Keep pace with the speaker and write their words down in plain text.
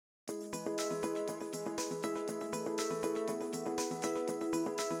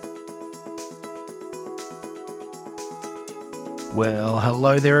Well,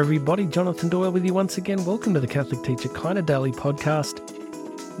 hello there, everybody. Jonathan Doyle with you once again. Welcome to the Catholic Teacher Kinda Daily podcast.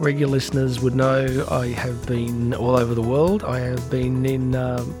 Regular listeners would know I have been all over the world. I have been in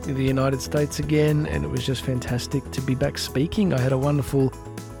the United States again, and it was just fantastic to be back speaking. I had a wonderful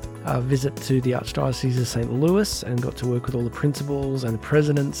visit to the Archdiocese of St. Louis and got to work with all the principals and the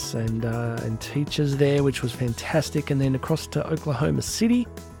presidents and teachers there, which was fantastic. And then across to Oklahoma City,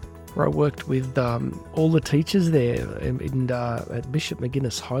 where I worked with all the teachers there at Bishop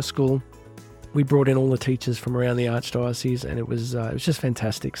McGuinness High School. We brought in all the teachers from around the Archdiocese, and it was just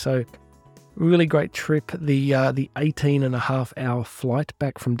fantastic. So, really great trip. The 18.5-hour flight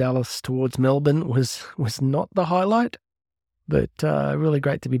back from Dallas towards Melbourne was not the highlight, but really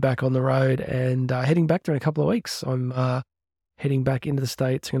great to be back on the road and heading back there in a couple of weeks. I'm heading back into the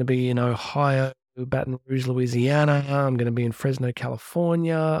States. I'm going to be in Ohio, Baton Rouge, Louisiana. I'm going to be in Fresno,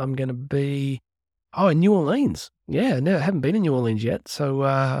 California. I'm going to be, in New Orleans. Yeah, no, I haven't been in New Orleans yet. So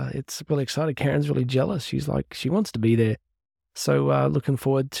it's really exciting. Karen's really jealous. She's like, she wants to be there. So looking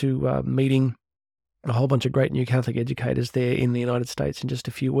forward to meeting a whole bunch of great new Catholic educators there in the United States in just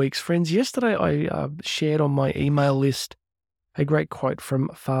a few weeks. Friends, yesterday I shared on my email list a great quote from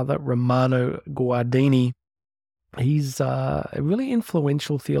Father Romano Guardini. He's a really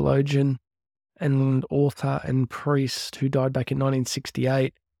influential theologian and author and priest who died back in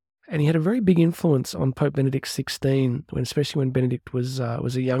 1968. And he had a very big influence on Pope Benedict XVI, especially when Benedict was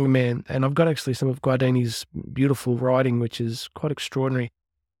a young man. And I've got actually some of Guardini's beautiful writing, which is quite extraordinary.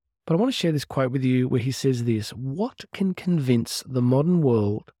 But I want to share this quote with you where he says this: "What can convince the modern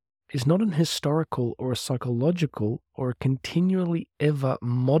world is not an historical or a psychological or a continually ever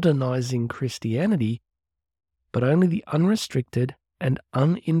modernizing Christianity, but only the unrestricted and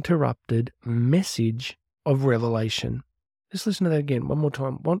uninterrupted message of revelation." Just listen to that again one more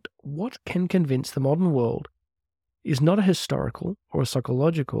time. What can convince the modern world is not a historical or a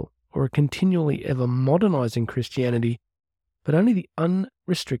psychological or a continually ever modernizing Christianity, but only the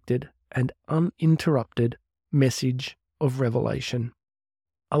unrestricted and uninterrupted message of revelation.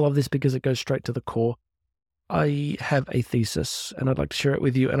 I love this because it goes straight to the core. I have a thesis and I'd like to share it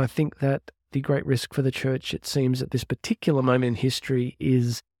with you. And I think that the great risk for the church, it seems, at this particular moment in history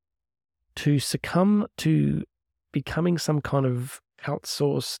is to succumb to becoming some kind of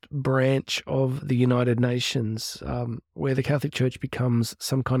outsourced branch of the United Nations, where the Catholic Church becomes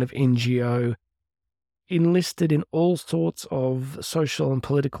some kind of NGO enlisted in all sorts of social and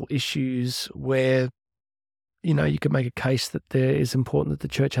political issues where, you could make a case that there is important that the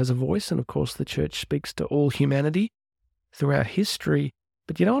church has a voice. And of course, the church speaks to all humanity throughout history.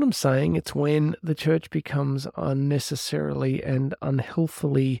 But you know what I'm saying? It's when the church becomes unnecessarily and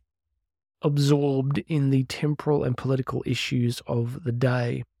unhealthily absorbed in the temporal and political issues of the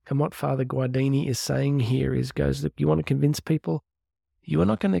day. And what Father Guardini is saying here goes, look, you want to convince people? You are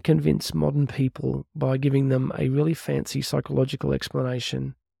not going to convince modern people by giving them a really fancy psychological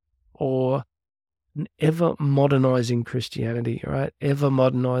explanation or an ever modernizing Christianity, right? Ever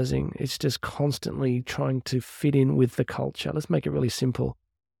modernizing. It's just constantly trying to fit in with the culture. Let's make it really simple.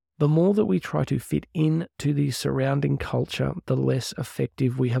 The more that we try to fit into the surrounding culture, the less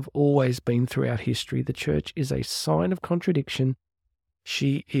effective we have always been throughout history. The church is a sign of contradiction.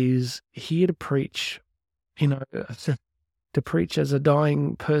 She is here to preach, to preach as a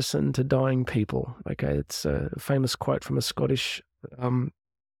dying person to dying people. Okay, it's a famous quote from a Scottish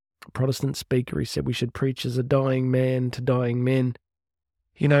Protestant speaker. He said, we should preach as a dying man to dying men.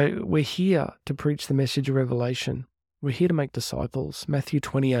 We're here to preach the message of revelation. We're here to make disciples. Matthew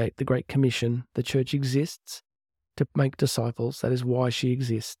 28, the Great Commission. The church exists to make disciples. That is why she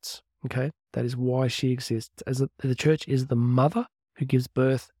exists. Okay? That is why she exists. As the church is the mother who gives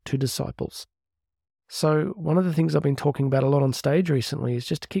birth to disciples. So one of the things I've been talking about a lot on stage recently is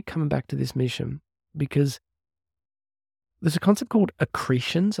just to keep coming back to this mission, because there's a concept called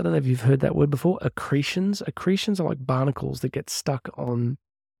accretions. I don't know if you've heard that word before. Accretions. Accretions are like barnacles that get stuck on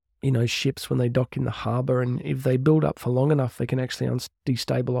ships when they dock in the harbour, and if they build up for long enough, they can actually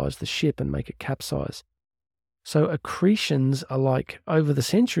destabilise the ship and make it capsize. So accretions are like, over the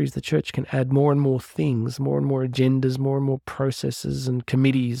centuries, the church can add more and more things, more and more agendas, more and more processes and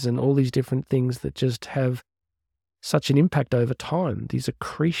committees and all these different things that just have such an impact over time, these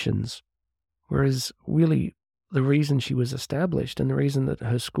accretions. Whereas really the reason she was established and the reason that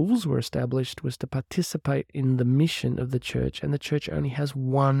her schools were established was to participate in the mission of the church. And the church only has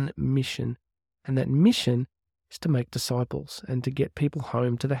one mission. And that mission is to make disciples and to get people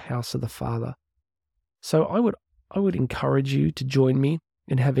home to the house of the Father. So I would encourage you to join me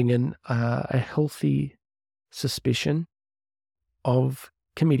in having a healthy suspicion of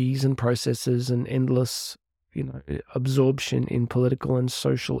committees and processes and endless absorption in political and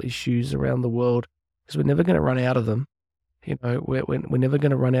social issues around the world, because we're never going to run out of them. We're never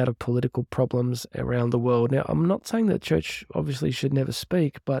going to run out of political problems around the world. Now, I'm not saying that church obviously should never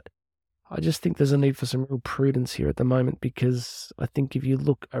speak, but I just think there's a need for some real prudence here at the moment, because I think if you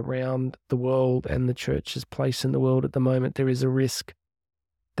look around the world and the church's place in the world at the moment, there is a risk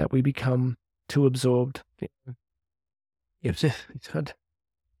that we become too absorbed.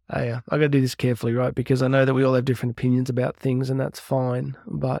 I got to do this carefully, right? Because I know that we all have different opinions about things, and that's fine.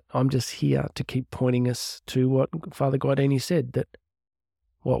 But I'm just here to keep pointing us to what Father Guardini said, that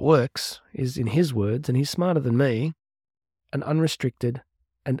what works is, in his words, and he's smarter than me, an unrestricted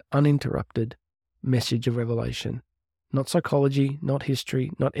and uninterrupted message of revelation. Not psychology, not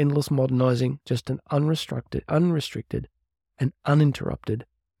history, not endless modernizing, just an unrestricted and uninterrupted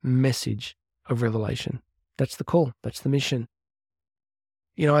message of revelation. That's the call. That's the mission.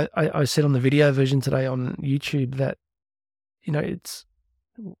 I said on the video version today on YouTube that,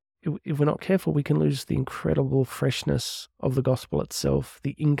 if we're not careful, we can lose the incredible freshness of the gospel itself,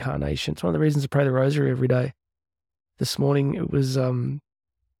 the incarnation. It's one of the reasons I pray the rosary every day. This morning it was, I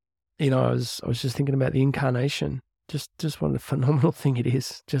was just thinking about the incarnation, just what a phenomenal thing it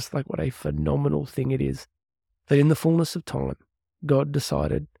is, just like what a phenomenal thing it is, that in the fullness of time, God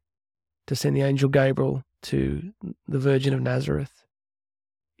decided to send the angel Gabriel to the Virgin of Nazareth.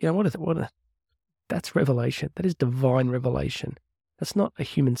 That's revelation. That is divine revelation. That's not a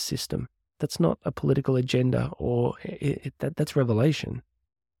human system. That's not a political agenda, or that's revelation.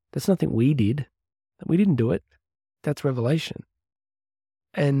 That's nothing we did. We didn't do it. That's revelation.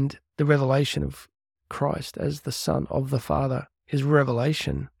 And the revelation of Christ as the Son of the Father is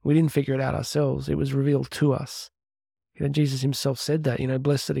revelation. We didn't figure it out ourselves. It was revealed to us. Jesus himself said that,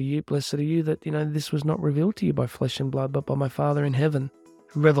 blessed are you that, this was not revealed to you by flesh and blood, but by my Father in heaven.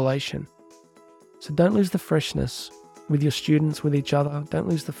 Revelation. So don't lose the freshness with your students, with each other. Don't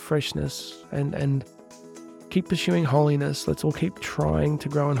lose the freshness, and keep pursuing holiness. Let's all keep trying to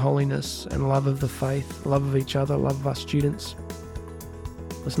grow in holiness and love of the faith, love of each other, love of our students.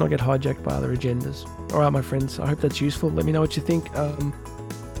 Let's not get hijacked by other agendas. All right, my friends, I hope that's useful. Let me know what you think.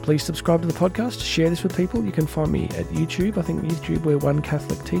 Please subscribe to the podcast, share this with people. You can find me at YouTube. I think YouTube, we're One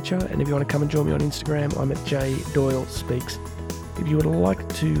Catholic Teacher. And if you want to come and join me on Instagram, I'm at J Doyle Speaks. If you would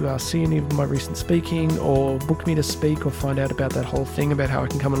like to see any of my recent speaking, or book me to speak, or find out about that whole thing about how I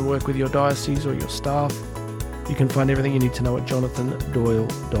can come and work with your diocese or your staff, you can find everything you need to know at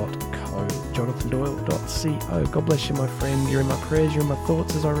jonathandoyle.co, jonathandoyle.co. God bless you, my friend. You're in my prayers, you're in my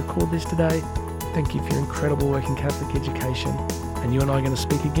thoughts as I record this today. Thank you for your incredible work in Catholic education. And you and I are going to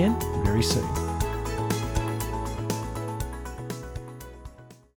speak again very soon.